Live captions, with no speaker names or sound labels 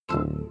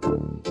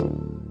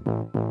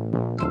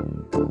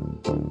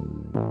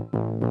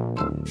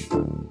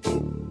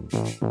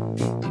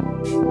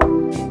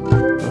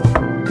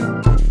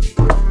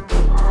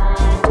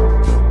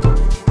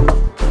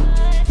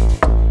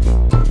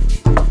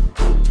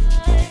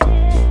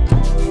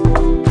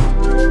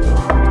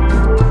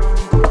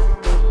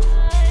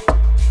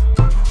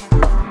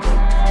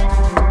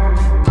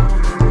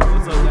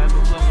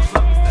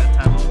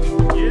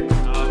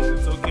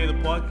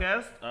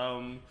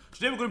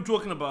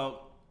talking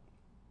about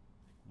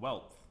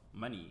wealth,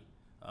 money.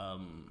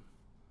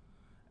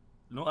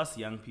 Us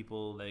young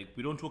people, like,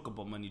 we don't talk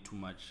about money too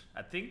much.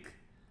 I think.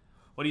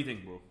 What do you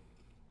think, bro?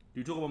 Do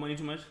you talk about money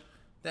too much?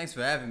 Thanks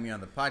for having me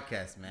on the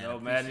podcast, man. No,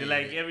 man, you're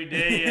like every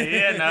day you're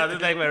here now. This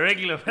is like my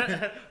regular.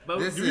 But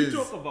do we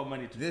talk about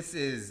money too much?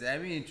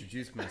 Let me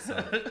introduce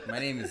myself. My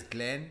name is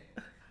Glenn.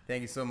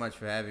 Thank you so much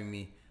for having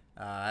me.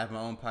 I have my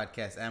own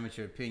podcast,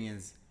 Amateur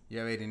Opinions. You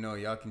already know.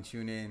 Y'all can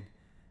tune in.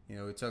 You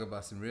know, we talk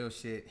about some real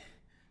shit.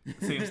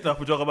 Same stuff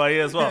we talk about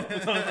here as well. We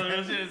talk about some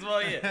real shit as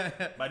well, yeah.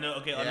 But no,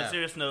 okay, on a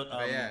serious note.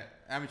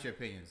 Amateur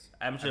Opinions.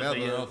 Amateur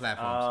Available Opinions. on all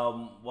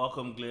platforms.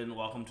 Welcome, Glenn.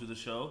 Welcome to the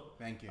show.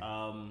 Thank you.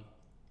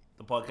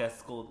 The podcast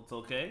is called It's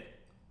Okay.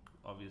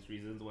 Obvious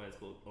reasons why it's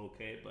called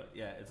Okay, but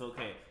yeah, it's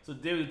okay. So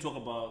today we talk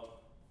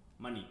about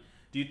money.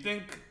 Do you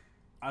think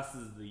us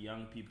as the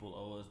young people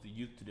or as the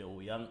youth today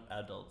or young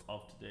adults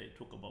of today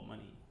talk about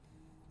money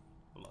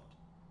a lot?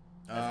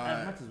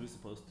 As much as we're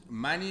supposed to.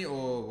 Money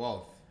or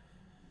wealth?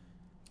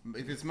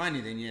 If it's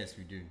money, then yes,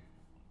 we do.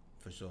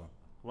 For sure.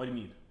 What do you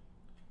mean?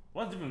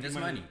 What's the difference? Just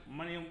money.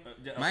 Money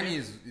Okay. Money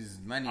is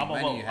money. How about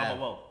money wealth? you How have.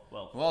 about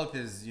wealth? Wealth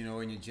is,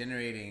 when you're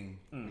generating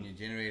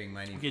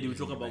money. Okay, do we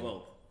using talk about money.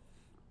 wealth?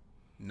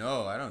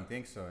 No, I don't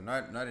think so.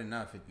 Not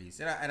enough, at least.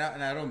 And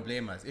I don't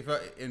blame us.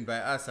 And by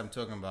us, I'm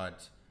talking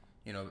about,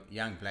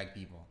 young black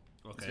people.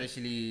 Okay.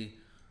 Especially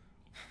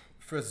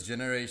first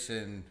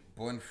generation,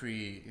 born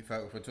free, if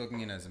we're talking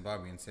in a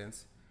Zimbabwean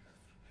sense,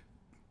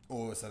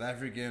 or South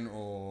African,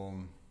 or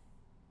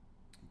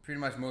pretty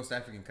much most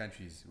African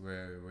countries,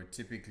 where we're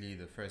typically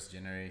the first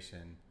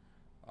generation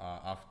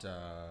after,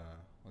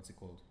 what's it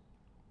called?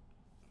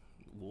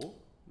 War?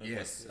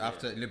 Yes,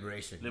 after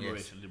liberation.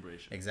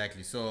 Liberation.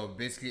 Exactly. So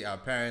basically, our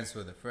parents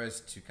were the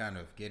first to kind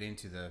of get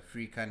into the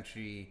free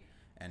country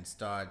and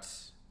start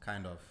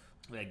kind of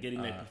like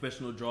getting like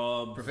professional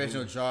jobs.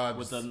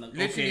 With an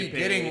literally okay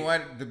getting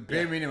what the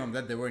bare minimum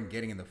that they weren't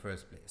getting in the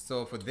first place.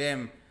 So for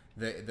them,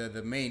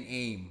 the main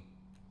aim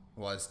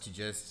was to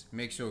just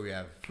make sure we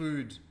have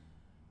food,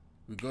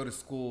 we go to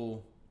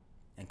school,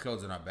 and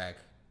clothes on our back.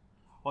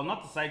 Well,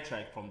 not to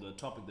sidetrack from the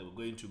topic that we're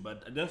going to,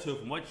 but just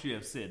from what you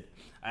have said,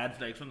 I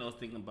had like something I was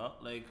thinking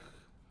about. Like,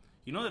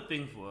 the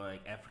thing for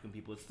like African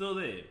people, it's still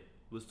there.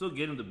 We're still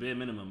getting the bare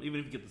minimum,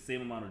 even if you get the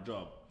same amount of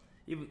job.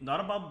 Even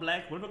not about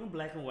black. We're talking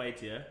black and white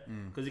here,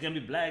 because you can be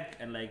black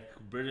and like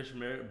British,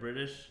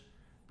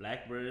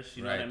 black British.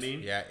 You know what I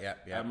mean? Yeah.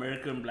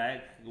 American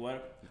black,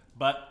 what?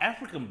 But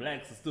African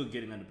blacks are still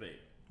getting underpaid.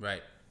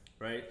 Right.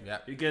 Yeah.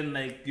 You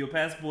can your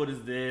passport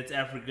is there. It's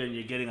African.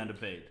 You're getting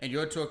underpaid. And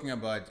you're talking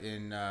about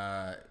in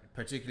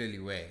particularly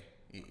where?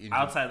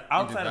 Outside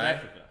of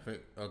Africa.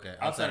 Okay.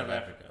 Outside of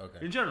Africa.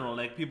 Okay. In general,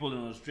 like people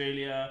in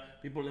Australia,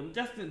 people in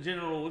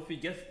general. If you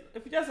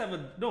just have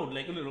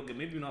okay,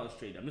 maybe not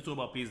Australia. I'm just talking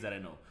about places that I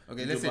know.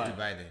 Okay, let's say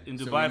Dubai then. In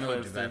So Dubai, we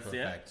know for Dubai instance, for a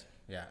yeah. fact.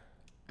 Yeah.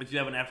 If you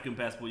have an African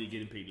passport, you're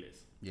getting paid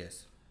less.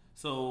 Yes.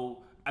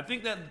 So I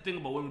think that the thing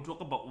about when we talk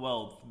about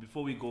wealth,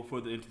 before we go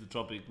further into the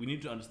topic, we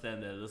need to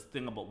understand that this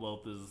thing about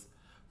wealth is,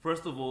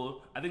 first of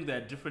all, I think there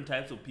are different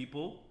types of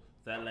people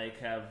that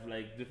have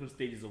different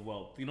stages of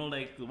wealth.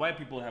 The white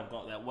people have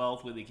got that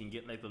wealth where they can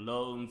get the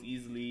loans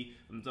easily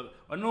and stuff.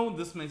 I know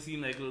this may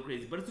seem like a little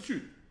crazy, but it's the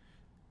truth.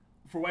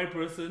 For a white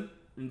person,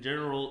 in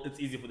general,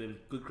 it's easy for them.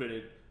 Good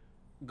credit.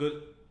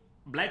 Good.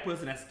 Black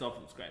person has to start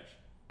from scratch.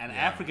 An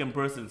African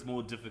person, it's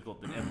more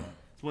difficult than ever.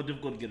 It's more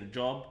difficult to get a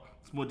job.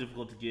 It's more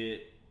difficult to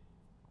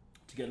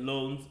get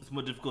loans. It's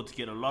more difficult to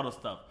get a lot of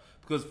stuff.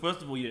 Because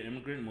first of all, you're an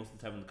immigrant most of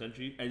the time in the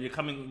country, and you're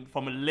coming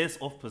from a less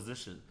off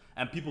position,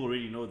 and people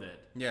already know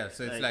that. Yeah,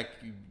 so it's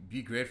you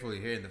be grateful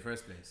you're here in the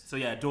first place. So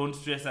yeah, don't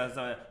stress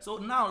out. So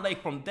now,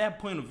 from that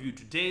point of view,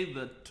 today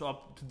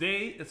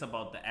it's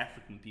about the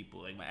African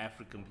people, my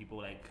African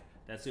people,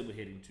 that's where we're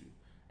heading to,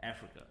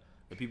 Africa,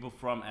 the people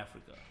from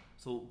Africa.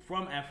 So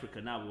from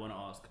Africa, now we want to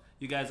ask,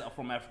 you guys are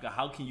from Africa,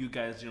 how can you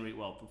guys generate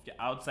wealth? If you're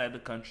outside the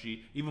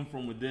country, even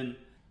from within.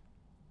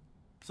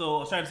 So I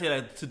was trying to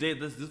say today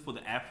this is for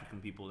the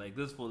African people,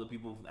 this is for the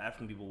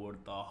African people who are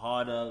the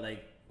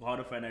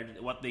harder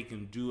financial, what they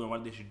can do and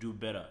what they should do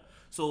better.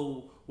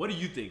 So what do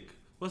you think?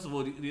 First of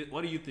all,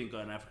 what do you think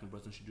an African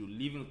person should do?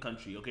 Leaving the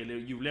country, okay,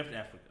 you've left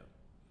Africa,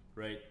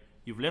 right?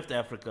 You've left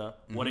Africa.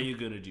 What are you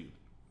gonna do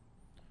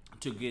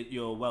to get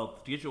your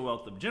wealth,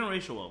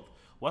 generational wealth?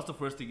 What's the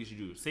first thing you should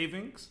do?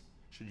 Savings?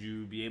 Should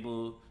you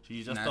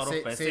just start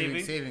off by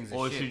savings,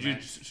 or should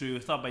you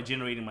start by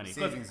generating money?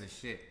 Savings is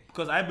shit.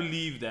 Because I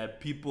believe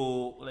that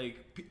people,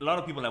 a lot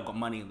of people have got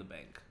money in the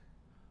bank.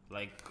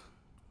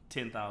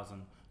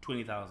 10,000,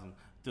 20,000,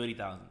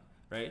 30,000,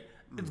 right?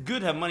 It's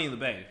good to have money in the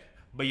bank,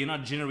 but you're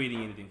not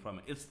generating anything from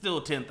it. It's still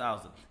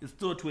 10,000. It's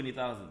still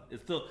 20,000.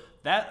 It's still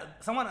that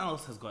someone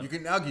else has got. You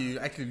can argue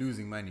you're actually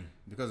losing money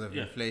because of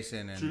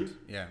inflation and true.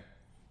 Yeah.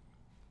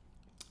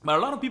 But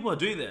a lot of people are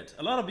doing that.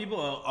 A lot of people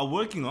are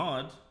working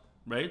hard,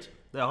 right?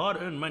 They're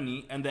hard-earned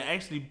money, and they're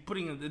actually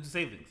putting it into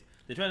savings.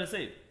 They're trying to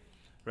save,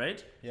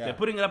 right? Yeah. They're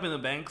putting it up in the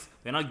banks.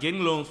 They're not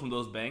getting loans from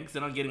those banks.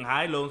 They're not getting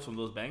high loans from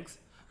those banks,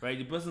 right?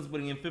 The person's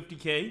putting in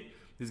 50K.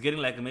 He's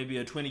getting maybe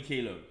a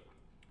 20K loan,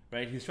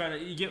 right? He's trying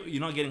to,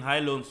 you're not getting high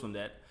loans from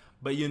that,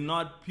 but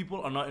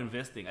people are not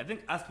investing. I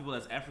think us people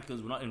as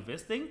Africans, we're not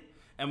investing,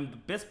 and the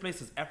best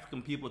place as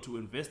African people to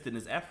invest in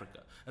is Africa.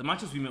 As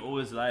much as we may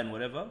always lie and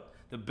whatever,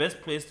 the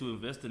best place to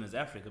invest in is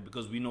Africa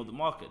because we know the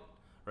market,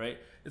 right?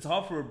 It's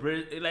hard for a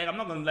Brit, like, I'm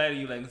not gonna lie to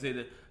you, like, and say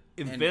that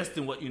invest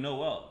in what you know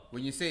well.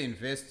 When you say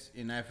invest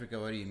in Africa,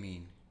 what do you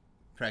mean?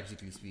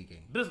 Practically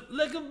speaking,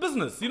 like a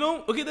business,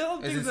 Okay, there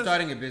are things. Is it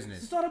starting a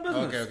business? Start a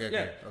business. Okay.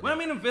 Yeah. When I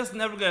mean invest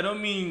in Africa, I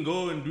don't mean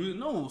go and do.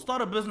 No,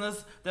 start a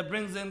business that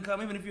brings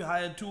income. Even if you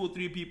hire 2 or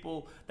 3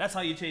 people, that's how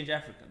you change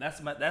Africa.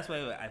 That's what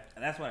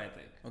I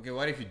think. Okay,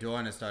 what if you don't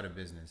want to start a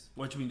business?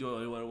 What you mean?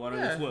 Do you want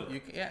to just work?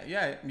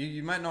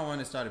 You might not want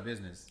to start a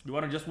business. You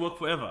want to just work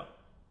forever?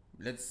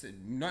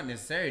 Not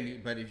necessarily,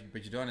 but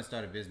you don't want to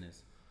start a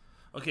business.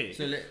 Okay,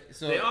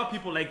 so there are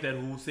people like that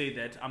who say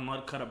that I'm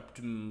not cut up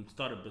to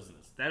start a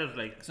business. That is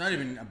like... It's not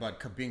even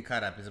about being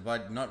cut up. It's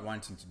about not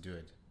wanting to do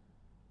it.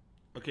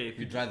 Okay, if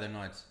you'd rather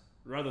not.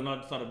 Rather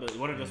not start a business.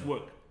 You want to just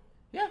work.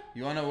 Yeah,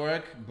 you want to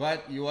work,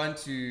 but you want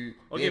to...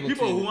 Okay,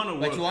 people who want to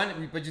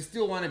work. But you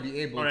still want to be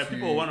able to... Alright,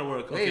 people who want to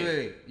work. Okay.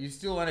 Wait. You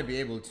still want to be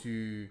able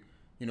to,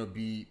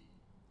 be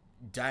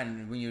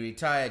done when you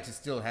retire to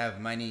still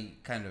have money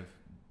kind of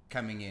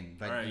coming in.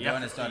 But you don't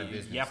want to start a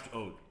business. You have to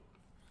own.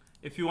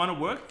 If you want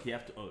to work, you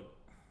have to own.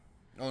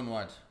 Own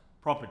what?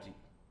 Property.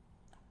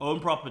 Own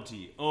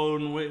property.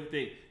 Own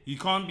thing. You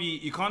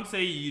can't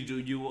say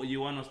you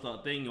want to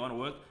start thing, you want to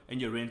work,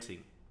 and you're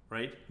renting,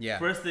 right? Yeah.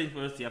 First thing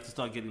first, you have to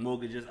start getting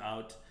mortgages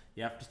out.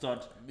 You have to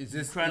start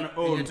trying to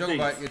own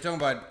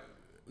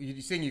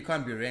you're saying you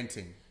can't be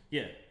renting.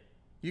 Yeah.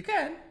 You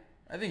can.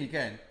 I think you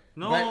can.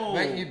 No.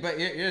 But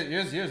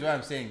here's why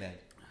I'm saying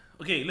that.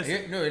 Okay,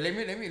 listen.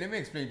 Let me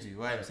explain to you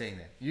why I'm saying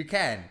that. You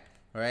can,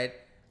 right?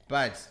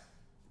 But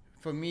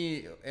for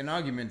me, an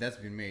argument that's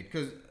been made,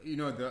 because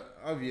the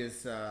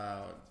obvious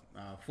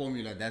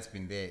formula that's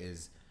been there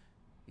is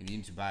you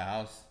need to buy a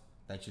house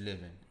that you live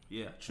in.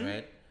 Yeah, true.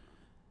 Right?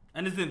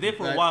 And it's been there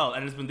for a while,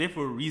 and it's been there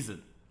for a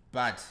reason.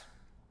 But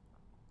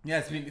yeah,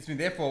 it's been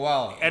there for a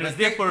while, and it's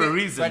there for a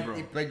reason,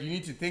 bro. But you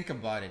need to think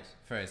about it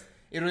first.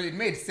 It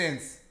made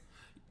sense.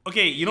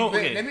 Okay,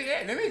 okay. Let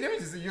me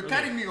just. You're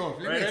cutting me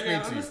off. Let me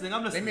explain to you.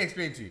 I'm listening. Let me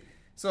explain to you.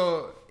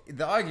 So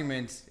the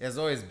argument has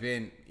always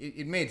been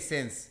it made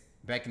sense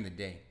back in the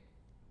day,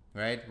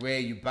 right? Where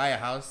you buy a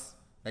house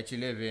that you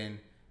live in,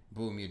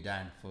 boom, you're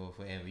done for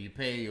forever. You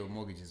pay your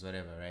mortgages,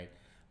 whatever, right?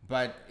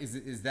 But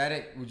is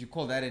that would you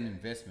call that an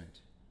investment?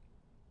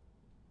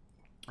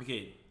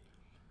 Okay,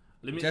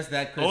 let me just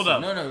that question. Hold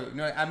up.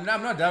 No. I'm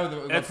not done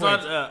with the it's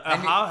point.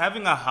 Not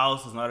having a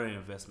house is not an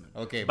investment.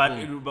 Okay, but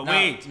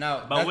wait.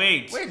 Let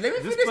me finish the point.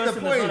 This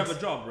person does not have a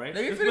job, right?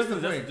 Let me this finish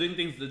person the is point. just doing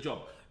things to the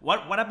job.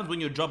 What happens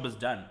when your job is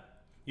done?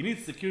 You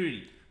need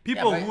security.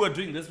 People who are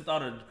doing this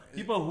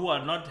people who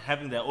are not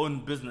having their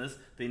own business,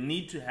 they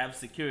need to have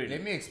security.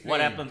 Let me explain. What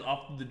happens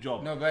after the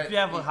job? No, but if you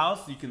have a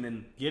house, you can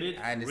then get it.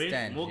 I understand.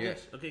 Rent, mortgage.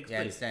 Yeah. Okay, explain. Yeah,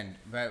 I understand.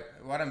 But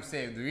what I'm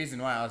saying, the reason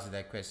why I asked you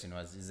that question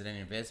was, is it an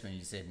investment?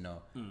 You said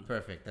no.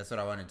 Perfect. That's what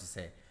I wanted to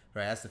say.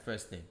 Right. That's the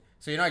first thing.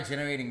 So you're not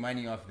generating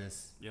money off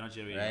this. You're not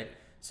generating. Right.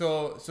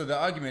 So the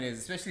argument is,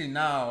 especially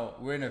now,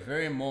 we're in a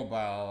very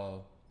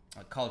mobile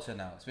culture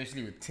now,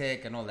 especially with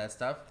tech and all that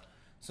stuff.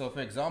 So for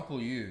example,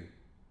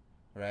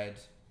 right?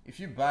 If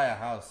you buy a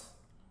house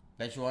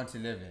that you want to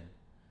live in,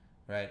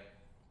 right?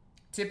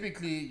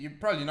 Typically, you're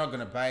probably not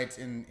gonna buy it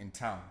in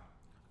town.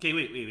 Okay,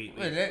 wait.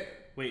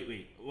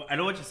 I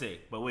know what you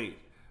say, but wait.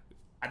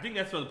 I think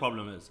that's where the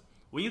problem is.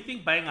 When you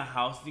think buying a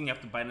house, you think you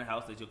have to buy a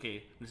house that's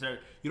okay.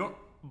 You don't.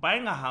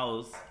 Buying a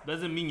house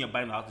doesn't mean you're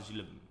buying a house that you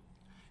live in.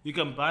 You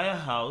can buy a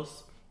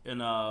house in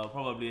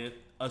probably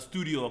a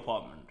studio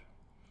apartment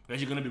that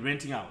you're gonna be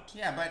renting out.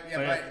 Yeah, but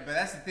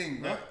that's the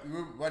thing. Yeah?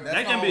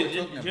 That's not what we're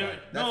talking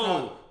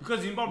about.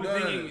 Because you're probably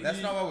thinking.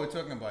 That's not what we're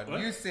talking about. What?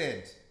 You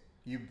said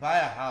you buy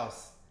a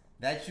house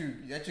that you're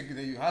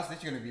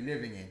gonna be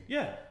living in.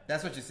 Yeah.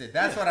 That's what you said.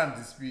 That's what I'm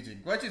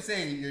disputing. What you're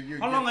saying,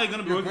 how long are you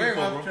gonna be working for,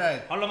 bro?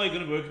 Track. How long are you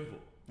gonna be working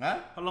for? Huh?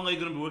 How long are you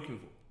gonna be working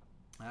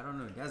for? I don't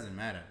know. It doesn't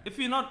matter. If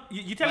you're not,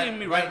 you're telling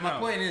me right now. My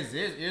point is,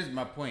 here's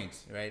my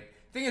point, right?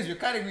 Thing is, you're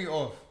cutting me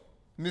off,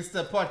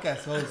 Mr.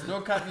 Podcast host.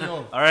 Don't cut me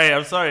off. All right,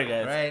 I'm sorry,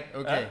 guys. Right?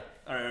 Okay.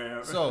 All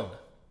right. So,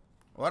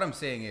 what I'm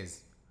saying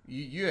is,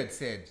 you had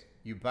said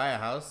you buy a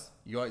house,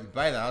 you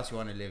buy the house you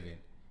want to live in,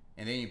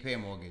 and then you pay a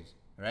mortgage,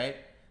 right?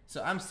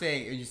 So I'm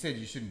saying, and you said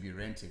you shouldn't be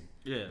renting.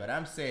 Yeah. But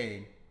I'm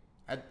saying,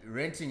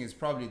 renting is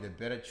probably the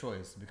better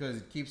choice because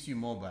it keeps you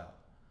mobile,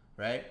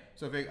 right?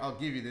 So I'll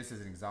give you this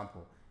as an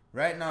example.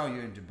 Right now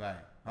you're in Dubai.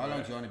 How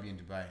long do you want to be in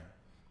Dubai?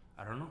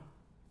 I don't know.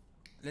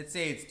 Let's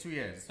say it's 2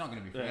 years. It's not going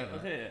to be forever.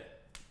 Okay.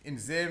 In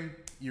Zim,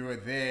 you were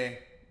there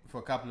for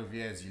a couple of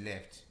years. You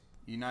left.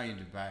 You're now in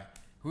Dubai.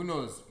 Who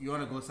knows? You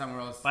want to go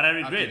somewhere else? But I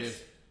regret.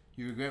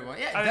 You regret what?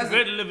 Yeah, I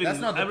regret living. That's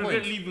not the point.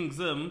 Regret leaving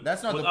Zim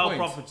that's not without the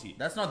point. property.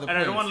 That's not the and point.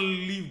 I don't want to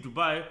leave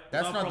Dubai.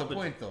 That's not property. the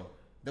point, though.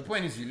 The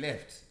point is you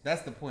left.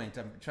 That's the point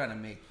I'm trying to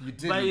make. You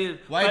did.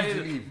 Why did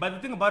you leave? But the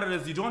thing about it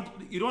is you don't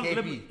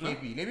live.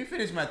 KP, let me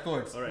finish my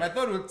thoughts. Right. My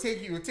thought will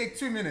take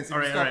 2 minutes if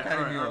All you right, stop all right,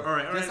 cutting me all off.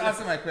 right, all right, Just all right.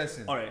 answer my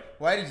question. All right.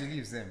 Why did you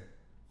leave Zim?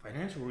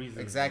 Financial reasons.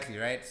 Exactly,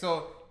 right?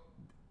 So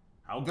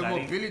the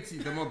mobility.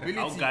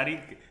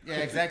 Yeah,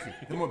 exactly.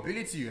 The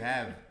mobility you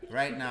have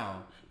right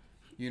now,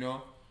 you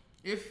know,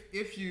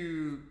 if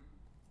you're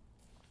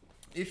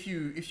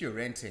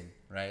renting,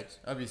 right?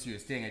 Obviously, you're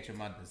staying at your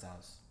mother's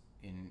house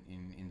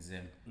in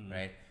Zim,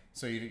 right?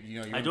 So you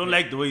know. I don't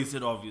like the way you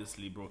said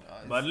obviously, bro.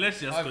 But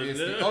let's just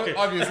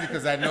obviously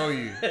because I know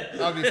you.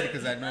 Obviously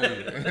because I know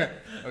you.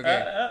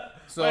 Okay.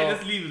 So I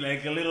just leave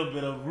like a little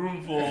bit of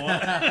room for.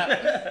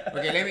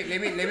 Okay,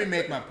 let me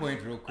make my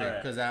point real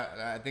quick because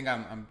I think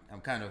I'm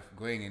kind of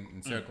going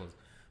in circles.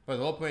 But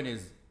the whole point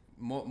is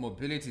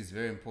mobility is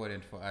very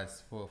important for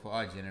us for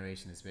our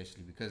generation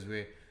especially because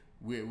we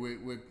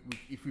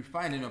if we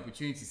find an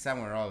opportunity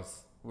somewhere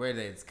else,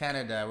 whether it's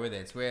Canada, whether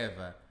it's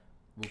wherever,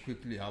 we'll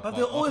quickly help. But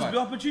there'll always be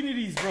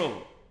opportunities,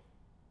 bro.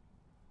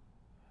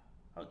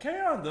 Carry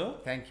on though.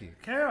 Thank you.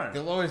 Carry on.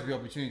 There'll always be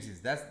opportunities.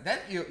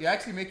 You're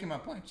actually making my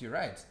point. You're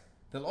right.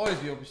 There'll always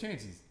be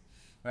opportunities,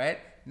 right?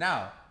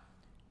 Now,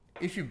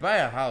 if you buy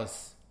a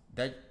house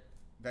that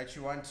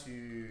you want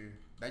to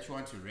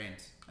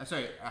rent,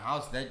 a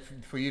house that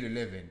for you to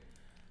live in,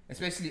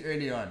 especially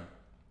early on.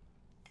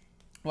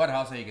 What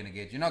house are you gonna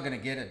get? You're not gonna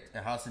get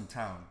a house in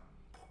town.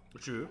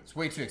 True. It's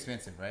way too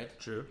expensive, right?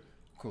 True.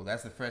 Cool.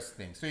 That's the first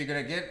thing. So you're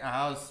gonna get a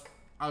house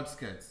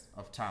outskirts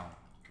of town.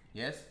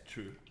 Yes.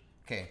 True.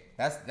 Okay.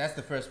 That's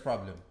the first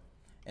problem,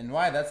 and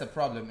why that's a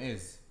problem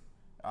is,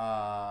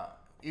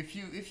 if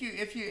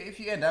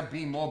you end up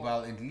being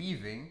mobile and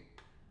leaving,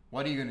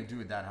 what are you gonna do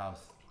with that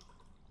house?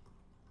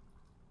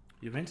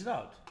 You rent it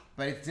out.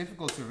 But it's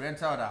difficult to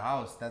rent out a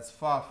house that's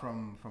far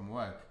from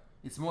work.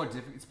 It's more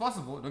difficult. It's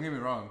possible. Don't get me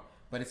wrong.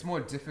 But it's more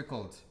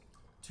difficult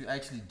to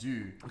actually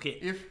do.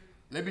 Okay.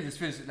 Let me just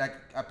finish. Like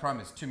I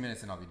promise, 2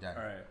 minutes and I'll be done.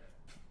 All right.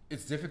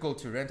 It's difficult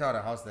to rent out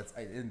a house that's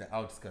in the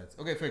outskirts.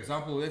 Okay, for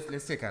example,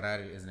 let's take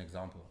Harare as an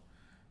example,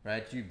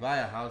 right? You buy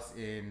a house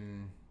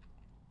in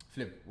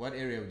Flip. What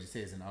area would you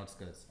say is in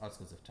outskirts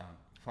of town,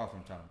 far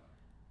from town?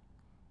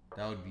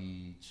 That would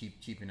be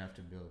cheap enough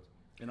to build.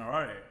 In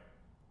Harare.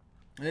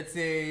 Let's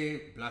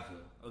say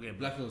Bluffville. Okay.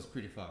 Bluffville is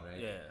pretty far,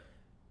 right? Yeah.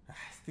 I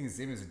think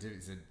Zim is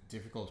a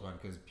difficult one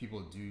because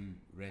people do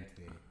rent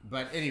there.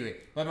 But anyway,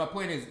 my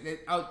point is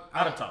out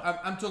of town.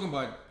 I'm talking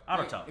about out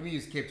of town. Let me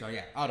use Cape Town.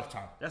 Yeah, out of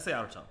town. Let's say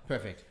out of town.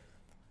 Perfect.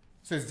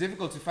 So it's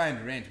difficult to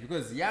find rent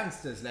because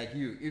youngsters like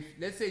you, if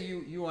let's say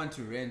you want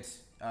to rent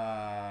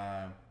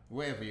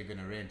wherever you're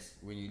gonna rent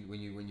when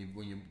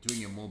you're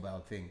doing your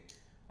mobile thing,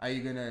 are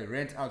you gonna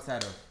rent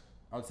outside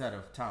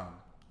of town,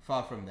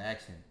 far from the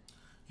action?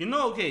 You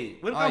know, okay,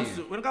 when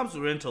it comes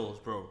to rentals,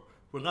 bro.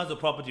 When it comes to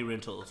property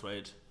rentals,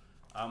 right?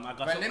 I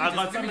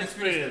got some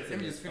experience. Let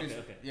me just finish.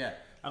 Okay. Yeah.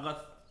 I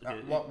got.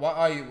 Okay. What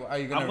are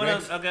you gonna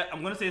rent?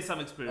 I'm gonna say some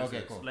experiences.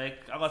 Okay, cool.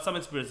 Like I got some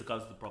experience when it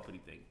comes to the property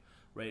thing,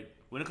 right?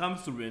 When it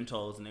comes to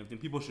rentals and everything,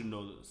 people should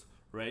know this,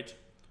 right?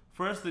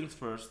 First things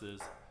first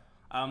is,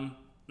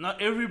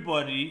 not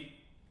everybody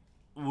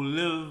will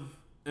live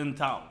in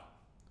town.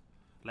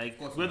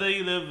 Like whether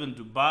you live in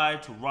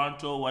Dubai,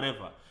 Toronto,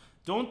 whatever.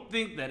 Don't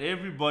think that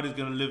everybody's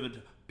gonna live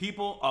in.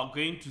 People are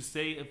going to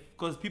say,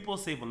 because people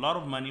save a lot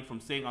of money from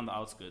staying on the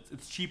outskirts.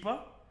 It's cheaper,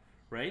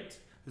 right?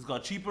 It's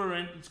got cheaper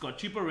rent. It's got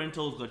cheaper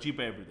rentals. It's got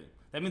cheaper everything.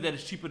 That means that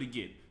it's cheaper to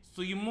get.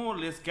 So you're more or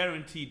less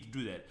guaranteed to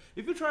do that.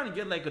 If you're trying to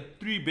get like a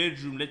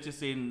 3-bedroom, let's just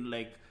say in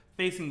like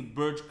facing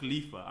Burj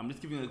Khalifa, I'm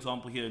just giving an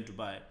example here in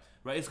Dubai,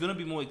 right? It's gonna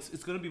be more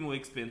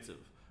expensive,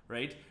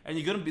 right? And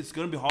it's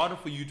gonna be harder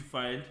for you to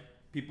find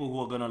people who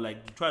are gonna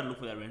like try to look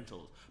for that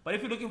rentals. But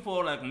if you're looking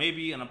for like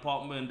maybe an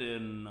apartment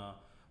in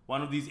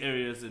one of these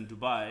areas in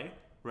Dubai,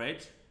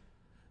 right?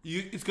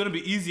 It's gonna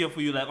be easier for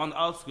you, like on the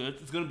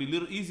outskirts. It's gonna be a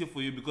little easier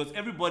for you because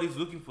everybody's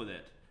looking for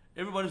that.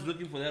 Everybody's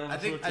looking for that on I a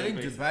think short-term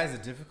basis. Dubai is a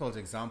difficult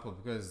example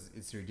because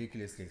it's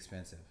ridiculously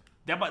expensive.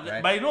 Yeah, but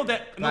right? but you know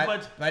that.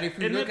 But if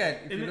you look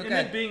at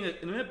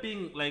it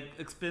being like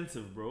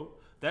expensive, bro.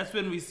 That's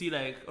when we see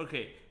like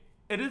okay,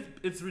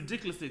 it's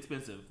ridiculously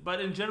expensive. But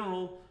in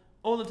general,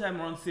 all the time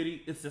around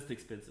city, it's just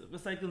expensive.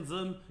 It's like in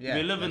Zim,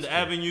 you live in the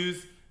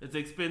avenues. It's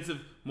expensive.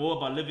 More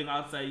about living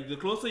outside. The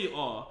closer you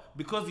are,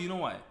 because you know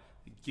why,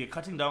 you're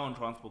cutting down on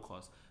transport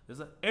costs.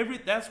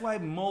 That's why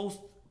most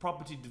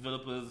property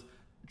developers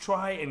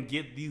try and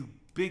get these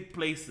big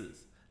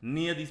places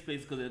near these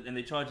places and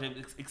they charge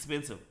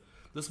expensive.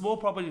 The small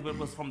property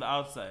developers from the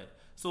outside.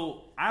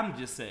 So I'm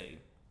just saying,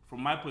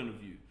 from my point of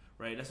view,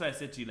 right? That's why I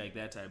said to you like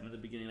that time in the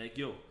beginning, like,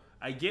 yo,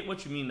 I get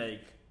what you mean.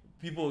 Like,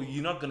 people,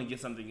 you're not gonna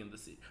get something in the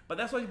city, but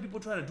that's why people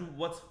try to do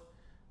what's.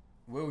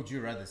 Where would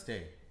you rather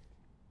stay?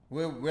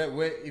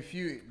 Where if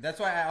you? That's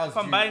why I asked. If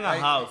I'm buying a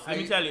house, let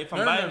me tell you. If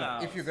I'm buying a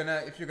house, if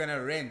you're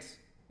gonna rent,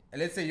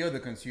 let's say you're the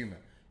consumer,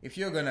 if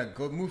you're gonna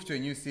go move to a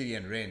new city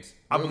and rent,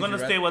 I'm gonna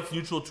stay what's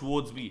neutral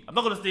towards me. I'm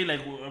not gonna stay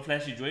like a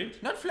flashy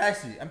joint. Not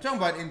flashy. I'm talking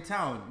about in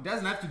town. It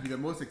doesn't have to be the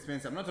most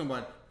expensive. I'm not talking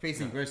about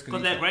facing Burj Khalifa.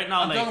 Because like right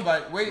now, I'm talking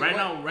about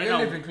you're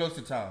living close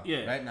to town.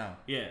 Yeah. Right now.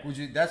 Yeah.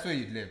 That's where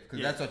you'd live because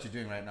Yeah. that's what you're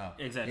doing right now.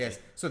 Exactly. Yes.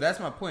 So that's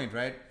my point,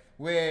 right?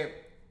 Where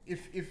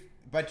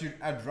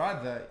I'd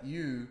rather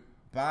you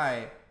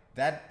buy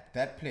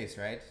that place,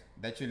 right,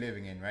 that you're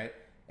living in, right,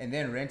 and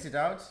then rent it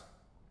out,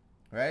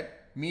 right?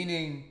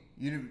 Meaning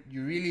you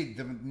really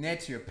the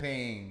net you're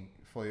paying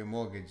for your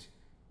mortgage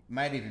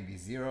might even be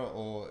zero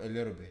or a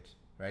little bit,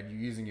 right? You're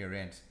using your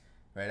rent,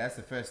 right? That's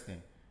the first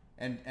thing,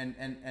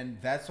 and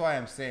that's why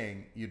I'm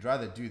saying you'd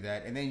rather do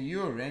that, and then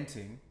you're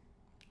renting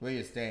where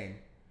you're staying,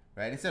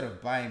 right? Instead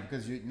of buying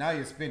because now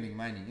you're spending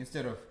money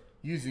instead of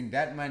using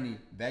that money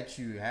that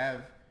you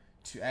have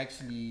to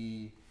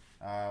actually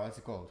what's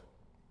it called?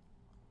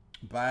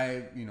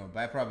 Buy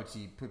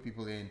property, put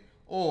people in,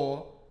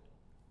 or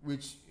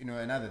which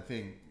another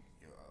thing.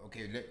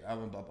 Okay,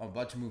 I'm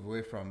about to move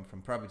away from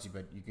property,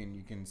 but you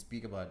can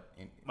speak about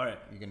it. All right,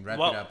 you can wrap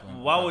it up.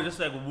 While we're just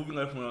like moving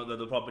away from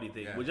the property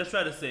thing, Yeah. we're just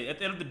trying to say at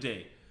the end of the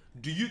day,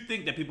 do you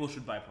think that people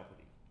should buy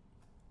property?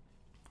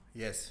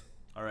 Yes,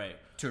 All right,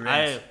 to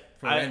rent.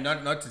 Rent,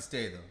 not to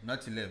stay though,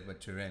 not to live, but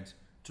to rent.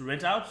 To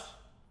rent out.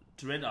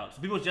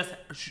 So people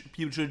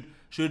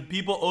should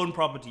people own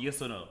property?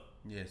 Yes or no?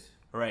 Yes.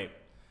 All right.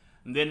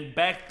 And then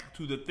back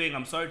to the thing,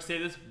 I'm sorry to say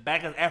this,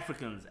 back as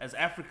Africans,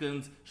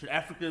 should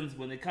Africans,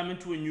 when they come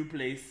into a new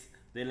place,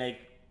 they're like,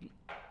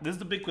 this is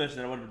the big question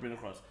that I wanted to bring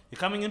across. You're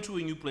coming into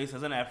a new place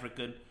as an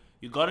African,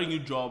 you got a new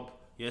job,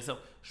 so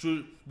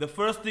the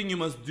first thing you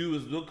must do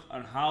is look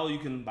on how you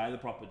can buy the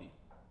property.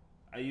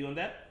 Are you on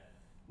that?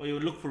 Or you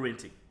look for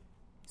renting?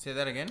 Say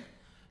that again?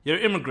 You're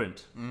an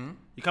immigrant. Mm-hmm.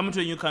 You come into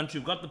a new country,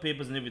 you've got the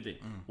papers and everything.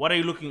 What are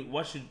you looking?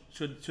 What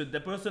should the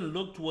person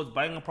look towards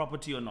buying a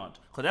property or not?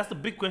 Because that's the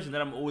big question that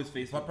I'm always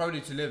facing. What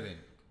property to live in?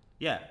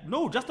 Yeah,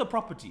 no, just a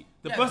property.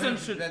 The Yeah, person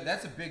but should.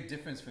 That's a big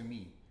difference for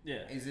me.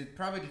 Yeah. Is it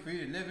property for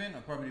you to live in or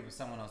property for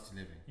someone else to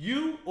live in?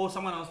 You or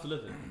someone else to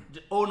live in.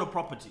 Just own a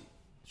property.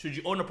 Should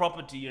you own a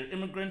property? You're an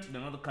immigrant in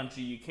another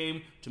country. You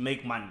came to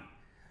make money.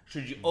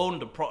 Should you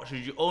own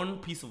Should you own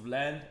piece of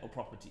land or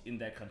property in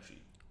that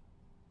country?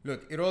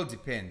 Look, it all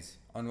depends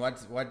on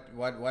what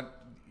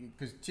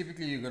because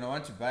typically you're gonna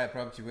want to buy a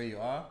property where you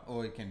are,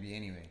 or it can be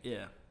anywhere.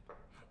 Yeah.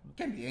 It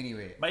can be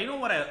anywhere. But you know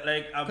what I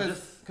like?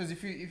 Because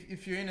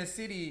if you're in a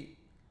city,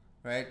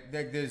 right,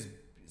 like there's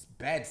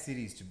bad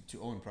cities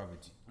to own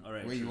property. All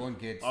right, where true. you won't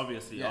get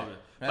obviously. That's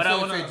But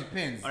also it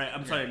depends. All right,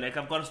 I'm sorry. Like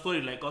I've got a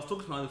story. Like I was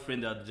talking to my other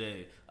friend the other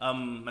day.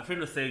 My friend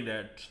was saying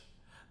that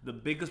the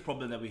biggest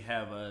problem that we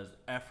have as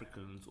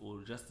Africans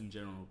or just in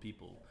general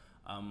people.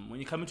 When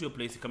you come into a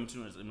place, you come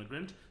into as an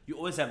immigrant, you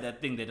always have that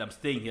thing that I'm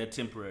staying here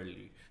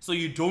temporarily. So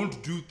you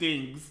don't do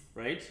things,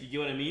 right? You get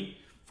what I mean?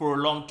 For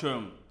a long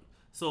term.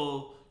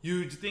 So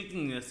you're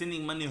thinking you're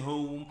sending money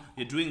home,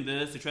 you're doing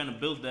this, you're trying to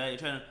build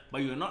that,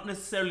 but you're not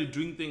necessarily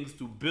doing things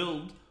to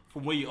build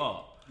from where you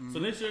are. So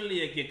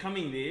literally, like you're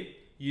coming there,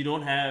 you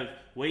don't have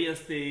where you're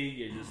staying,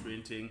 you're just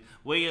renting.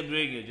 Where you're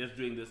doing, you're just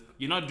doing this.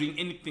 You're not doing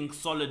anything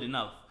solid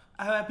enough.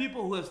 I have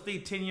people who have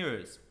stayed 10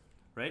 years,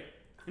 right?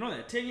 You know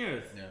that, 10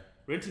 years. Yeah.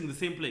 Renting the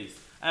same place.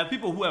 I have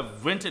people who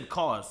have rented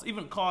cars,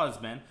 even cars,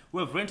 man, who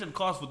have rented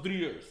cars for 3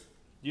 years.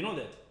 Do you know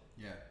that?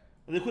 Yeah.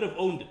 They could have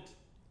owned it,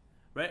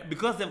 right?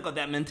 Because they've got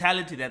that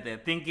mentality that they're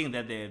thinking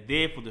that they're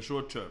there for the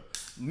short term.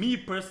 Me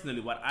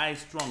personally, what I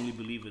strongly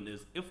believe in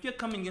is if you're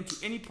coming into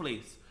any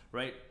place,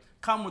 right,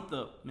 come with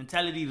the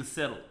mentality to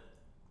settle,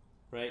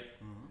 right?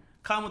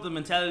 Come with the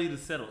mentality to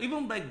settle.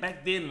 Even like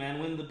back then, man,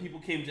 when the people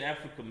came to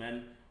Africa,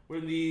 man,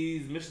 when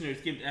these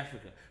missionaries came to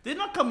Africa, they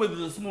not come with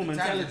a small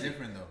mentality. Times are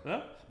different though.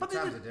 Huh? But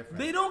times are different.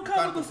 they don't You come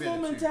can't with a small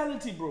compare the two.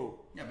 mentality, bro.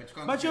 Yeah, but you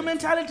can't But your compare the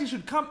two. mentality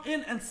should come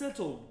in and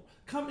settle.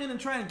 Come in and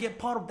try and get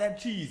part of that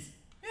cheese.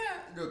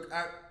 Yeah, look,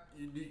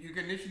 you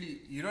can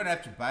literally, you don't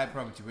have to buy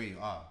property where you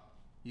are.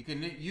 You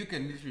can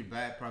literally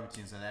buy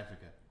property in South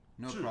Africa,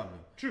 no True. problem.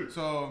 True.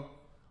 So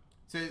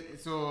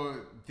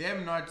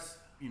them not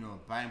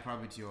buying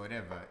property or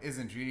whatever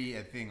isn't really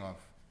a thing of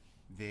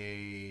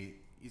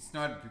It's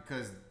not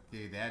because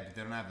they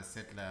don't have a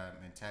settler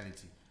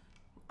mentality.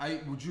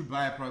 Would you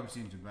buy a property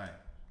in Dubai?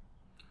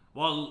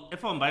 Well,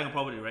 if I'm buying a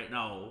property right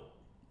now,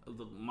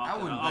 the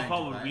market, wouldn't buy I'll in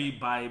probably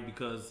buy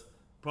because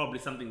probably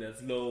something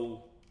that's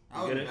low,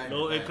 I you wouldn't get it? buy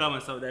in Low Dubai. income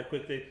and stuff that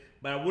quick thing.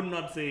 But I would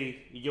not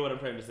say, you get what I'm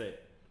trying to say.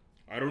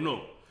 I don't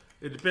know.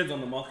 It depends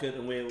on the market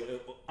and where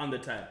on the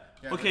time.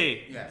 Yeah,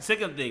 okay, yeah.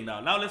 second thing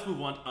now. Now let's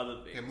move on to other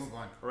things. Okay, move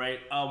on. Right.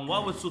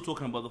 While we're still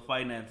talking about the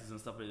finances and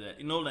stuff like that,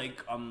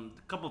 a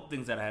couple of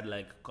things that I had,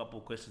 like a couple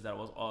of questions that I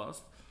was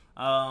asked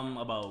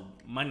about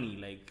money,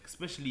 like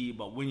especially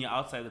about when you're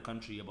outside the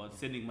country, about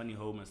sending money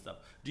home and stuff.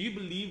 Do you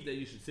believe that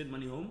you should send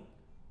money home?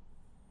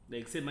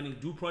 Like send money,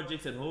 do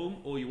projects at home,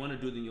 or you want to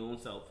do it in your own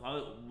self?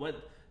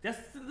 That's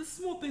the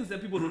small things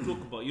that people don't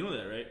talk about. You know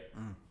that, right?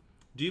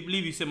 Do you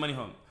believe you send money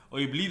home, or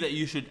you believe that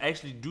you should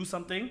actually do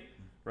something,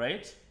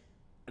 right,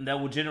 and that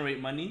will generate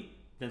money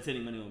than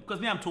sending money home? Because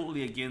me, I'm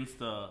totally against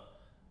the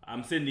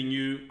I'm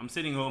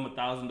sending home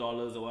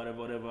 $1,000 or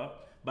whatever.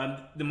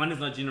 But the money's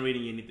not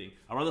generating anything.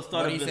 I'd rather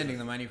start. What are you sending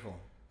the money for?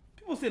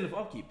 People send it for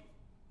upkeep.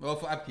 Well,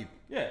 for upkeep.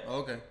 Yeah. Oh,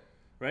 okay.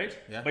 Right?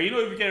 Yeah. But if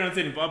you carry on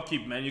sending for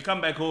upkeep, man, you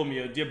come back home,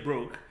 you're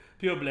broke.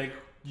 People be like,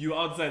 you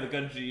outside the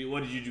country,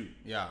 what did you do?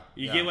 Yeah.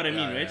 You get what I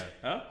mean, yeah, right?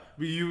 Yeah. Huh?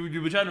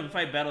 You were trying to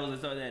fight battles and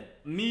stuff like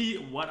that. Me,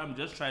 what I'm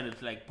just trying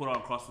to like put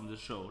across in this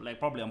show, like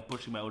probably I'm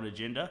pushing my own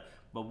agenda,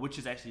 but which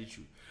is actually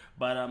true.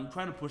 But I'm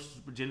trying to push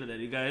this agenda that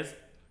you guys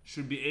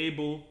should be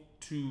able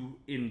to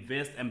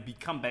invest and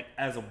become back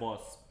as a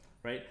boss,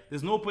 right?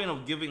 There's no point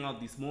of giving out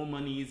these small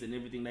monies and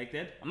everything like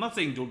that. I'm not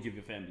saying don't give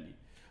your family,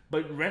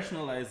 but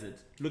rationalize it.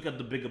 Look at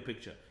the bigger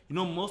picture.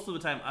 Most of the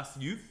time, us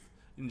youth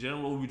in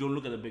general, we don't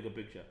look at the bigger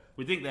picture.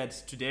 We think that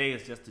today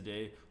is just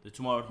today, the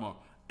tomorrow.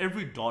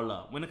 Every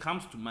dollar, when it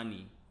comes to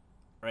money,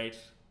 right?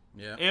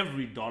 Yeah.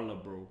 Every dollar,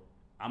 bro,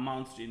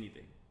 amounts to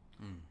anything,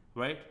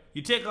 right?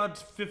 You take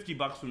out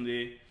 $50 from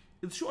there,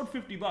 it's short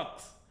 $50.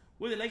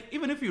 Well, like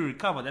even if you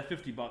recover that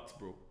 $50,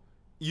 bro,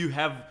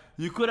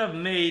 you could have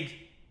made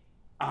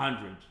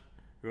 100,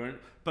 right?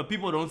 But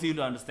people don't seem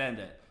to understand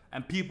that,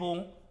 and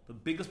the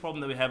biggest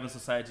problem that we have in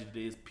society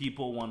today is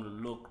people want to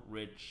look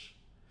rich.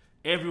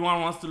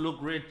 Everyone wants to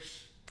look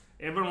rich.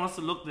 Everyone wants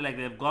to look like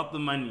they've got the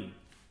money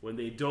when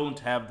they don't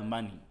have the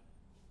money.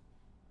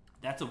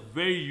 That's a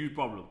very huge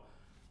problem.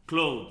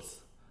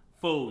 Clothes,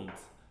 phones,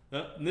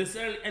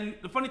 necessarily. And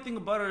the funny thing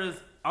about it is,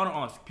 I want to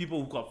ask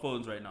people who got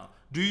phones right now: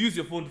 do you use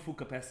your phone to full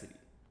capacity?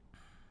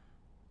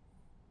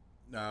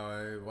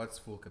 What's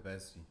full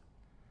capacity?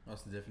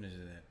 What's the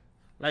definition of that?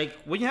 Like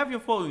when you have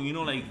your phone,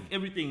 like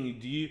everything.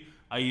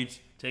 Are you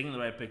taking the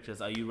right pictures?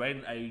 Are you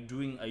writing? Are you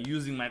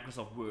using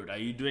Microsoft Word? Are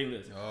you doing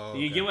this? Oh,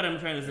 You get what I'm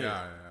trying to say,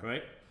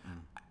 right?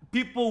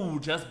 People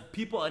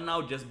are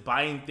now just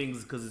buying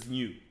things because it's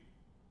new,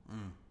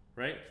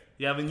 right?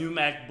 You have a new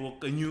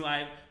MacBook, a new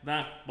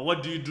iPad, but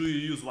what do? You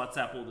use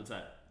WhatsApp all the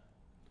time,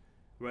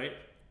 right?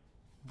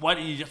 What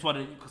do you just want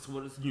to? Because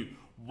what is new?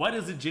 What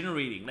is it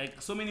generating?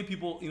 Like so many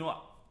people,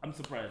 I'm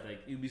surprised.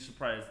 Like you'd be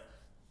surprised.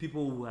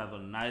 People who have a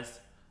nice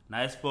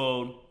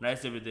phone,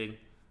 nice everything,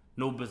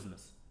 no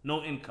business,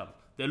 no income.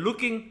 They're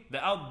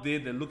out there,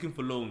 they're looking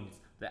for loans.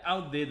 They're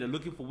out there, they're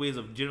looking for ways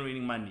of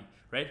generating money,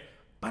 right?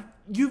 But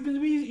you've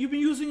been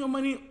using your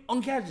money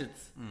on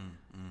gadgets,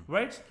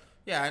 right?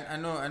 Yeah, I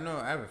know. I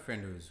have a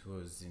friend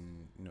who's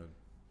in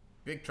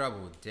big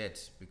trouble with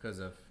debt because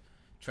of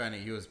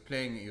he was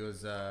playing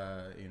with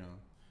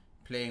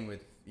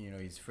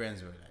his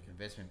friends were like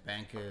investment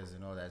bankers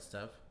and all that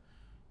stuff,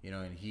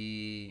 and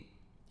he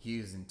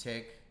was in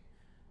tech,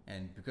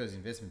 and because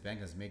investment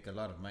bankers make a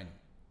lot of money,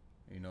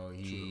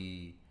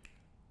 he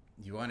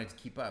wanted to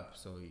keep up,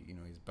 so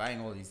he's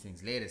buying all these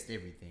things, latest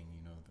everything,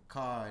 the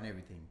car and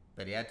everything,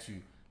 but he had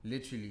to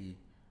literally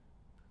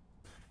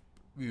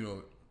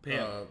pay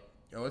up.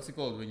 What's it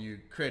called when you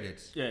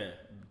credit? Yeah.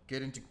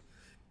 Get into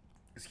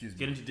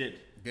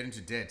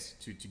debt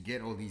to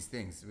get all these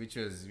things, which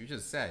was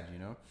sad,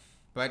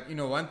 But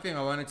one thing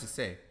I wanted to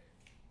say,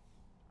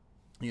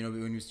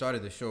 when we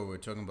started the show, we were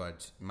talking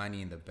about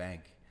money in the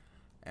bank,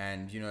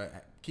 and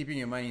keeping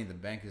your money in the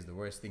bank is the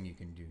worst thing you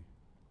can do.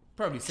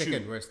 Probably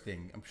second worst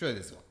thing. I'm sure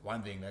there's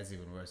one thing that's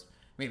even worse.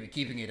 Maybe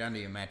keeping it under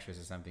your mattress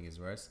or something is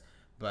worse.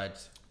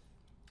 But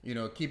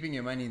keeping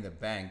your money in the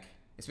bank,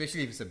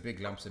 especially if it's a big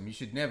lump sum, you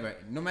should never,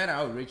 no matter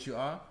how rich you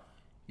are,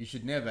 you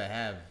should never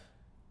have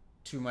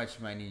too much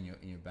money in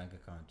your bank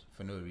account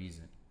for no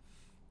reason.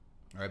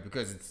 All right,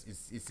 because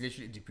it's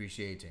literally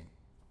depreciating.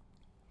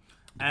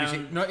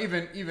 Not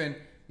even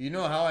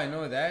how I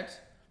know that?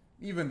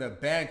 Even the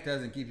bank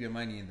doesn't keep your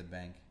money in the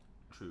bank.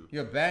 True.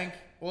 Your bank,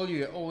 when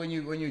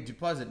you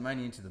deposit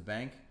money into the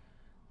bank,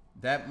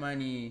 that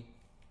money,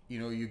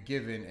 you're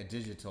given a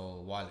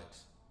digital wallet.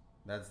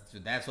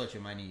 That's what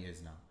your money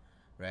is now,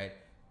 right?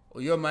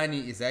 Your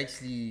money is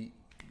actually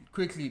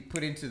quickly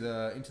put into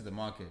the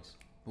market.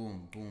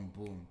 Boom, boom,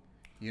 boom.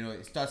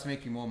 It starts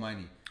making more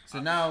money. So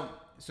now,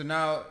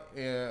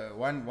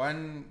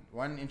 one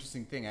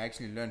interesting thing I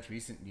actually learned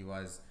recently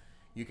was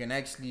you can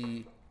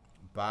actually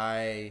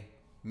buy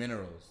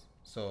minerals.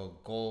 So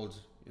gold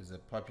is a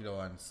popular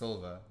one,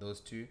 silver, those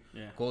two.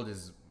 Yeah. Gold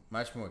is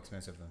much more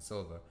expensive than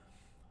silver.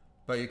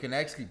 But you can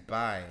actually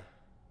buy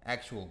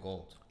actual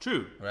gold.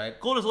 True. Right?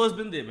 Gold has always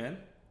been there, man.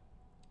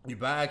 You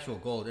buy actual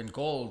gold, and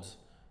gold,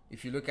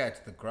 if you look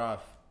at the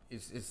graph,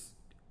 it's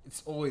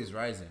always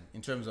rising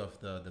in terms of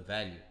the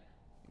value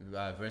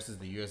versus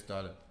the US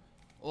dollar.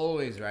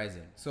 Always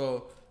rising.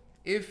 So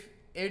if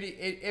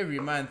every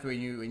month when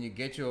you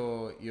get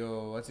your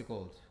what's it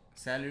called,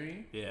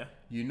 salary, yeah,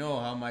 you know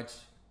how much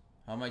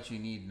you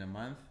need in a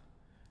month.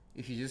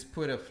 If you just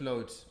put a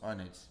float on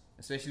it,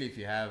 especially if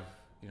you have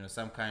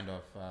some kind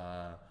of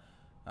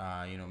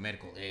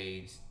medical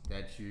aid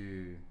that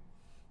you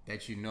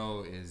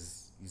know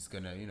is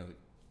gonna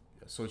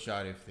sort you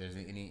out if there's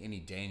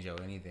any danger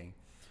or anything.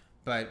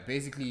 But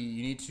basically,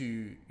 you need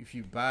to, if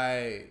you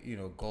buy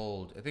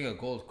gold, I think a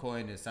gold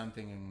coin is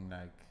something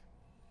like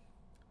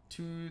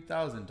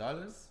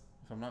 $2,000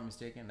 if I'm not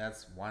mistaken.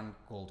 That's one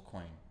gold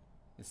coin.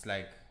 It's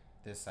like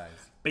this size.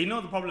 But you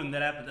know the problem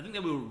that happens? I think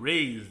that we were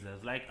raised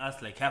as like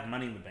us, like have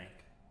money in the bank.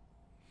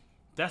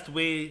 That's the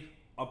way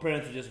our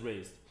parents are just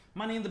raised.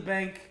 Money in the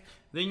bank,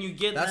 then you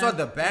get That's what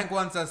the bank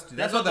wants us to.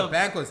 That's what the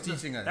bank was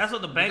teaching us. That's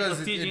what the bank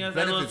was teaching us.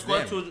 That's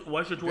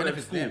what you're taught at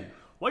school. Them.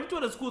 What you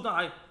taught at school,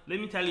 let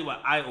me tell you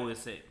what I always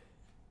say.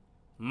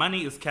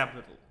 Money is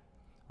capital,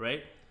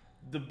 right?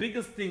 The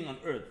biggest thing on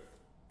earth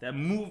that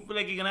move,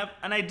 like you can have,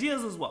 and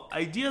ideas as well.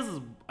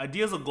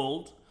 Ideas are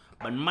gold,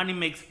 but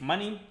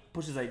money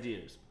pushes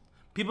ideas.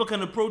 People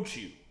can approach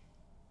you,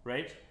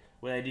 right,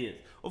 with ideas.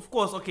 Of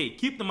course, okay,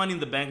 keep the money in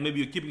the bank. Maybe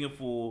you're keeping it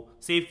for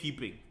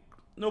safekeeping.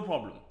 No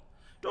problem.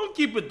 Don't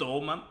keep it though,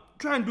 man.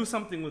 Try and do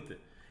something with it.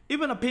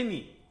 Even a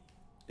penny,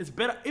 it's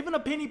better. Even a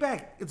penny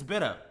back, it's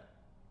better.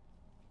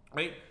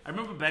 Right? I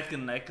remember back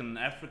in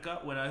Africa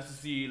when I used to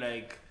see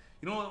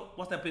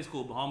what's that place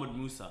called? Muhammad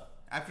Musa.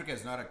 Africa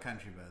is not a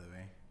country, by the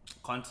way.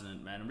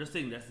 Continent, man. I'm just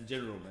saying that's in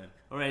general, man.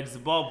 All right,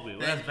 Zimbabwe.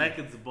 When I was back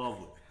in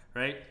Zimbabwe,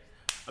 right?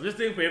 I'm just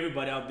saying for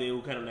everybody out there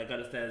who kind of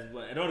understands,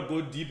 but I don't want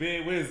to go deep.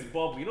 Hey, where's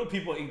Zimbabwe? You know,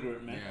 people are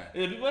ignorant, man.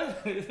 Yeah.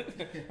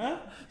 Huh?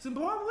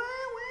 Zimbabwe?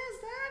 Where's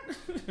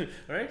that?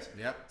 Right?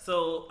 Yep.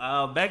 So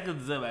back in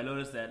Zimbabwe, I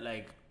noticed that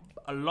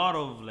a lot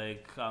of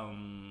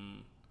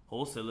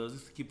wholesalers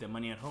used to keep their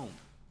money at home,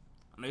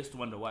 and I used to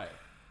wonder why.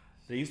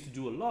 They used to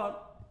do a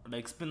lot,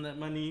 spend that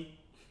money,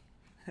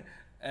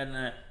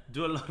 and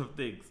do a lot of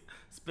things.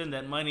 Spend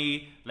that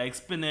money,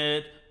 spin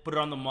it, put it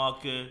on the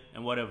market,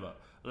 and whatever.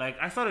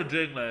 I started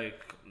doing, like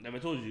I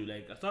told you,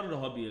 I started a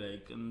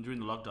hobby, during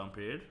the lockdown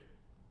period.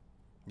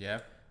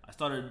 Yeah. I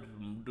started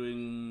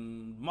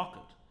doing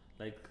market,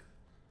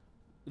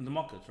 in the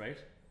markets, right?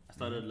 I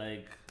started,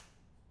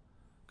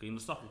 going to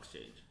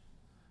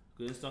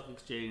the stock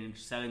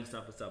exchange, selling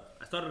stuff and stuff.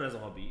 I started as a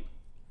hobby,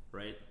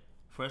 right?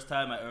 First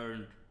time I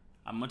earned,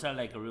 I'm gonna tell,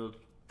 a real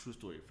true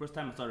story. First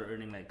time I started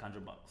earning,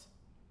 $100.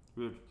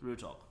 Real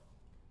talk.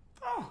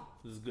 Oh,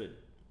 this is good.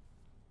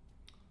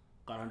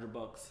 Got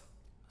 $100.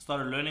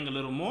 Started learning a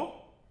little more.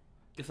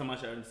 Guess how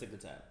much I earned the second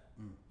time?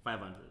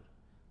 500.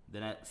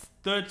 Then at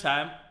third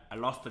time, I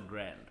lost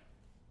 $1,000.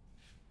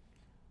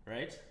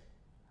 Right?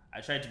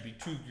 I tried to be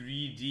too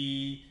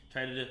greedy.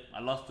 I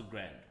lost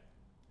 $1,000.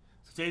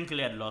 So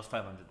technically, I lost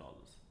 $500.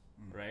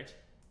 Right?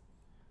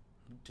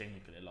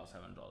 Technically, I lost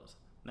 $500.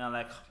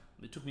 Now,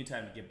 it took me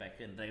time to get back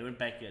in. I went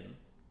back in.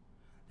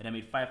 Then I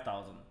made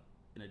 5,000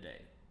 in a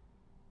day.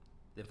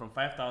 Then from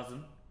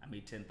 5,000, I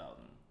made 10,000.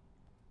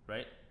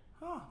 Right?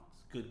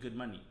 It's good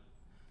money.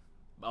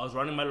 I was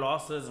running my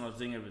losses and I was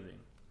doing everything.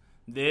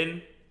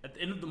 Then at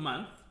the end of the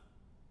month,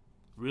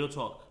 real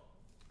talk,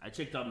 I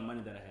checked out the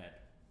money that I had.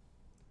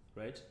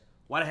 Right?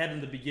 What I had in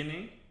the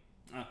beginning,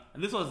 and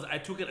I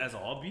took it as a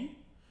hobby.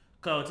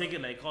 Cause I would take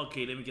it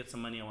okay, let me get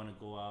some money. I want to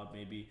go out.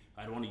 Maybe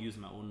I don't want to use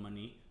my own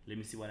money. Let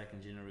me see what I can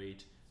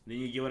generate. Then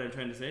you get what I'm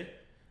trying to say.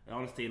 I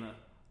want to stay but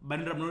I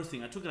ended up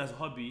noticing. I took it as a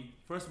hobby.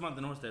 First month,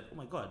 I noticed that, oh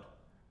my god,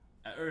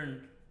 I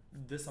earned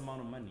this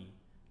amount of money.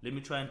 Let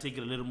me try and take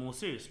it a little more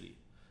seriously.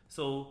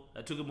 So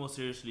I took it more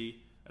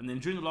seriously, and then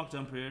during the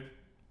lockdown period,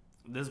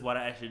 this is what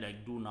I actually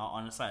do now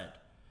on the side,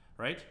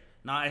 right?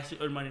 Now I actually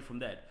earn money from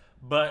that.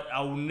 But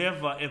I will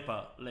never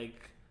ever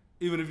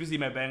even if you see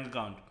my bank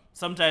account,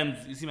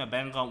 sometimes you see my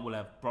bank account will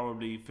have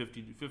probably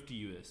 50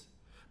 US,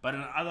 but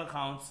in other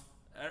accounts,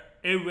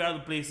 every other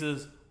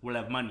places will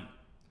have money,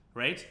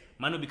 right?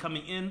 Money will be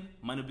coming in,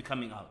 money will be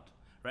coming out.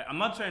 Right? I'm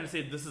not trying to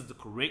say this is the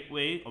correct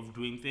way of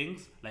doing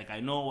things. I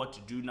know what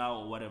to do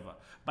now or whatever.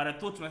 But I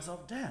thought to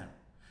myself, damn,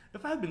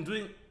 if I've been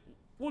doing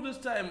all this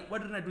time, why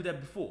didn't I do that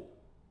before?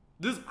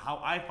 This is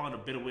how I found a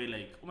better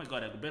way. Oh my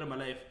god, I could better my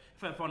life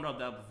if I found out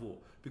that before.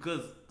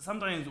 Because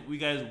sometimes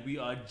we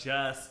are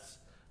just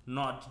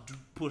not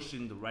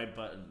pushing the right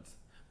buttons.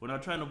 We're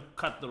not trying to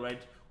cut the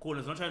right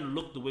corners. We're not trying to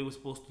look the way we're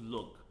supposed to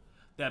look.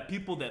 There are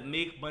people that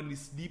make money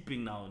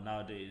sleeping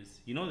nowadays.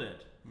 You know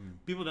that?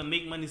 People that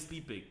make money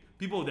sleeping.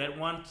 People that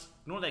want,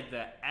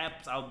 the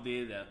apps out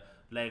there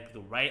that,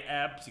 the right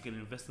apps, you can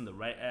invest in the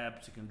right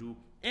apps, you can do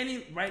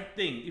any right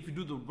thing. If you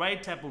do the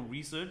right type of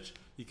research,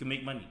 you can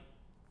make money,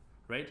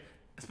 right?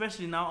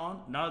 Especially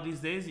now these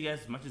days, you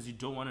guys, as much as you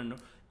don't want to know,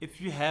 if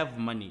you have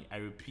money, I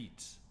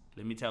repeat,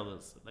 let me tell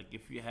this,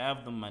 if you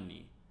have the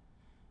money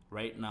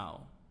right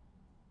now,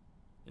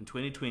 in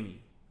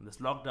 2020, in this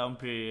lockdown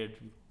period,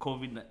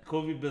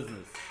 COVID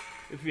business,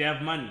 if you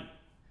have money,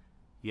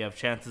 you have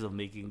chances of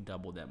making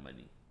double that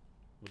money.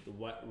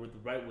 With the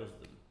right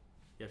wisdom,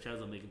 you have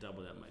chances of making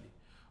double that money.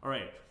 All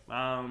right,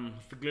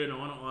 Mr. Glenn, I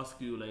want to ask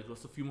you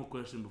just a few more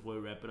questions before we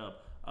wrap it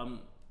up.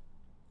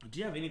 Do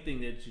you have anything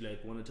that you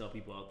want to tell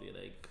people out there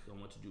on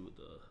what to do with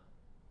the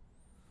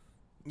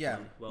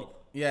wealth?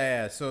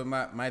 Yeah. So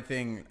my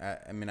thing,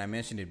 I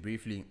mentioned it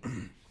briefly.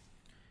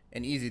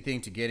 An easy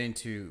thing to get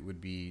into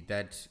would be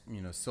that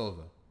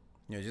silver.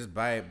 Just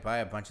buy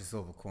a bunch of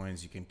silver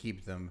coins. You can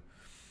keep them.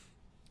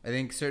 I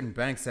think certain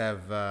banks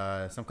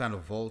have some kind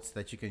of vaults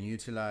that you can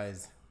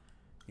utilize.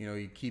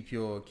 You keep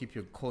your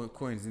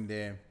coins in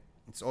there.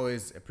 It's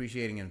always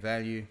appreciating in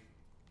value.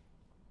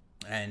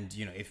 And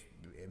if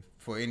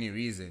for any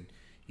reason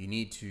you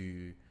need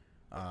to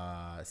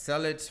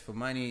Sell it for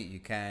money, you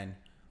can.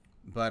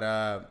 But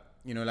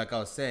like I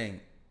was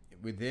saying,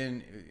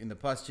 in the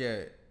past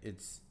year,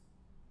 it's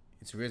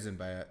risen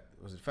by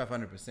was it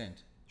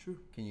 500%? True.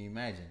 Can you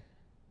imagine?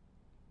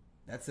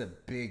 That's a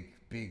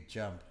big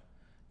jump,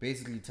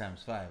 basically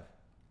times 5.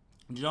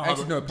 Do you know how?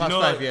 Actually, no, do past you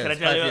know, 5 years. Can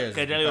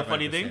I tell you a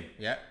funny 500%. thing?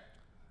 Yeah.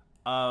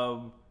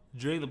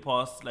 During the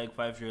past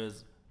 5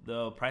 years,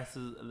 the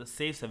prices, the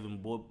safes have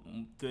been bought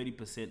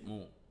 30%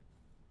 more.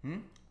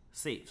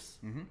 Safes.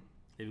 Mm-hmm.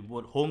 They've been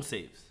bought home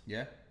safes.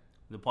 Yeah.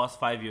 In the past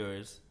 5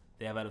 years,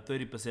 they have had a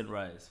 30%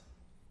 rise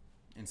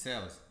in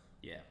sales.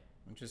 Yeah.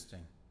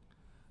 Interesting.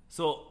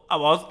 So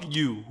I'm asking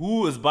you,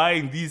 who is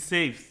buying these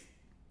safes?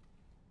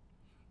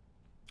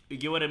 You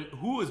get what I mean?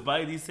 Who is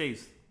buying these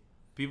safes?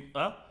 People,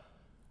 huh?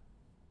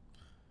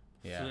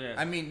 Yeah. So, yeah.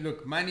 I mean,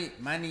 look, money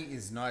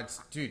is not,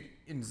 dude.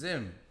 In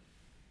Zim,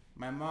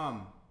 my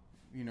mom,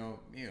 not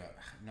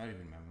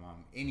even my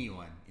mom,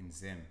 anyone in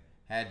Zim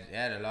had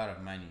a lot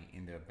of money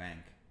in their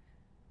bank,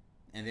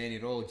 and then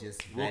it all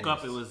just woke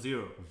up, it was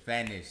zero,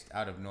 vanished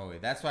out of nowhere.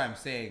 That's why I'm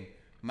saying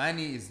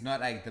money is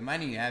not like the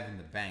money you have in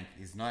the bank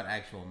is not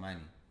actual money.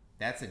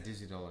 That's a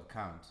digital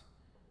account,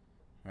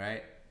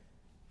 right?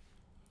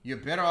 You're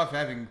better off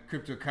having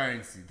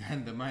cryptocurrency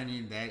than the money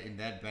in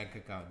that bank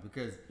account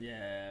because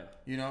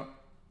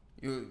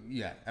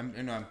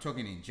I'm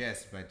talking in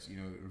jest, but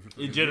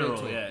in general,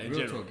 talk, in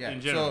general. Talk,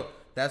 in general. So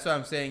that's why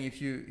I'm saying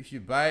if you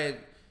buy it,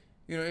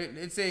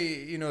 let's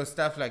say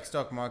stuff like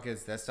stock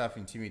markets, that stuff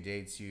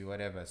intimidates you,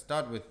 whatever.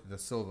 Start with the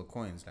silver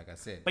coins, like I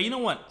said. But you know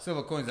what?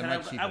 Silver coins are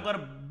much cheaper. I've got a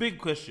big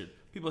question.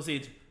 People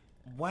say,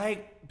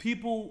 why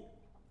people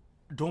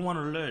don't want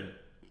to learn,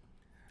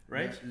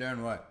 right?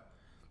 Learn what?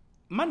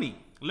 Money.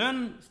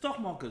 Learn stock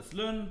markets.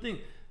 Learn things.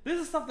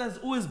 This is stuff that's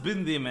always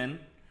been there, man.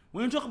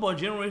 When you talk about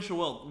generational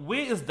wealth,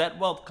 where is that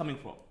wealth coming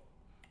from?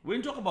 When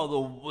you talk about the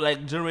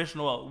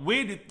generational wealth,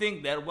 where do you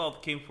think that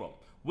wealth came from?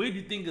 Where do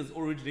you think it's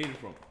originated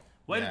from?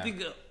 Why do you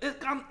think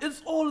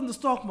it's all in the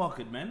stock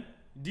market, man?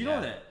 Do you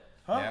know that?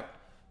 Huh?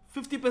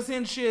 Yep.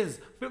 50% shares.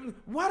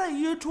 What are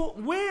you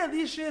talking? Where are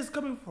these shares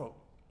coming from?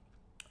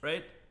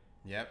 Right?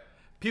 Yep.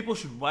 People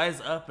should wise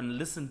up and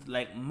listen.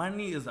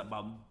 Money is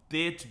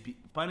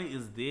money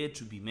is there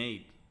to be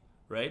made,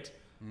 right?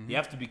 Mm-hmm. You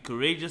have to be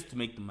courageous to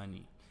make the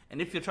money.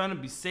 And if you're trying to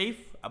be safe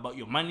about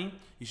your money,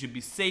 you should be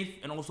safe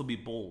and also be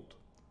bold,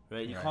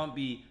 right? You can't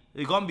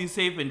be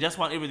safe and just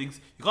want everything.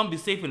 You can't be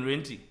safe and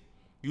renting.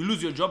 You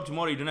lose your job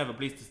tomorrow, you don't have a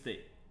place to stay,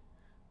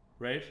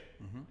 right?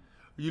 Mm-hmm.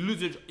 You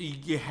lose your.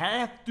 You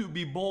have to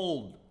be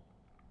bold.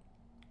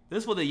 This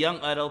is for the young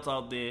adults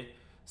out there,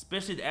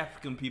 especially the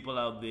African people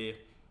out there.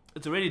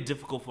 It's already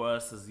difficult for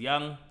us as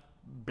young,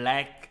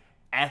 black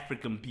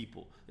African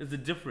people. It's a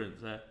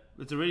difference.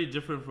 It's already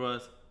different for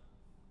us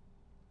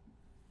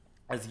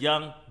as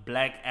young,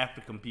 black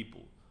African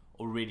people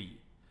already.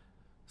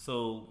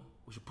 So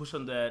we should push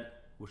on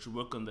that. We should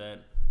work on that.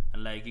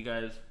 And you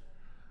guys,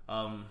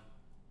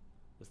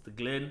 Mr.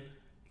 Glenn,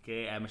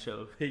 okay,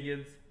 Amateur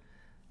Opinions.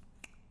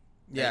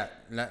 Yeah.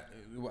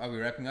 Are we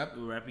wrapping up?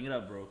 We're wrapping it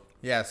up, bro.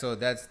 Yeah. So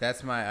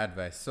that's my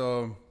advice.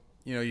 So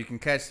you can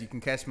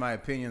catch my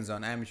opinions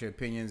on Amateur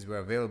Opinions. We're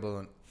available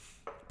on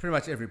pretty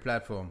much every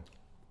platform.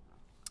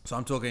 So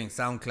I'm talking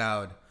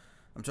SoundCloud,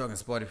 I'm talking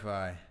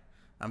Spotify,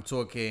 I'm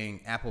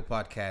talking Apple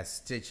Podcasts,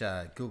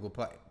 Stitcher, Google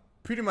Pod.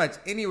 Pretty much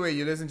anywhere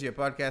you listen to your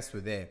podcast,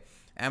 we're there.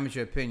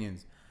 Amateur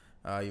Opinions.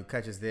 You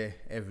catch us there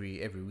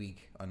every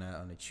week on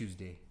a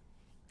Tuesday.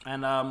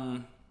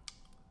 And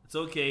it's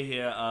okay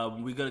here.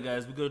 We're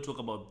gonna talk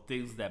about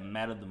things that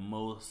matter the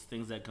most,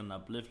 things that can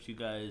uplift you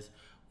guys.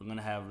 We're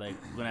gonna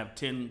have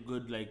 10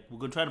 good we're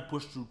gonna try to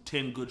push through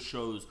 10 good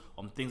shows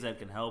on things that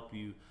can help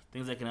you,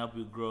 things that can help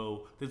you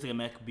grow, things that can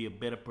make you be a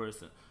better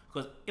person.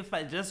 Because if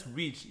I just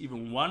reach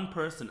even one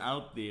person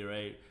out there,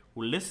 right,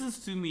 who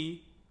listens to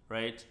me,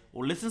 right,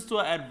 or listens to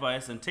our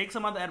advice and takes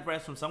some other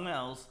advice from someone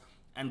else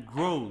and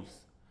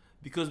grows,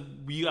 because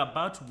we are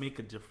about to make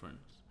a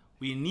difference.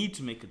 We need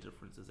to make a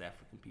difference as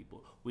African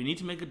people. We need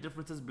to make a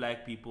difference as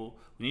black people.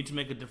 We need to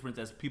make a difference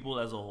as people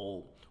as a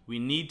whole. We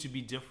need to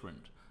be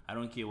different. I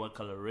don't care what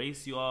color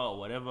race you are or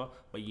whatever,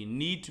 but you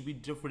need to be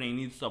different and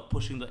you need to start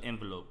pushing the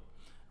envelope,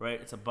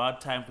 right? It's about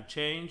time for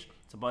change.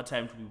 It's about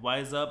time to be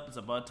wise up. It's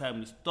about time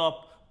we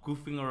stop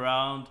goofing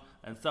around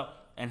and stuff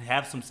and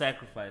have some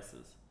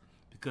sacrifices,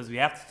 because we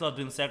have to start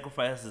doing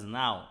sacrifices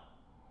now,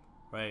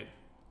 right?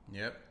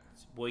 Yep.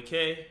 It's your boy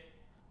K.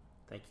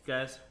 Thank you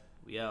guys.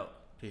 We out.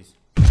 Peace.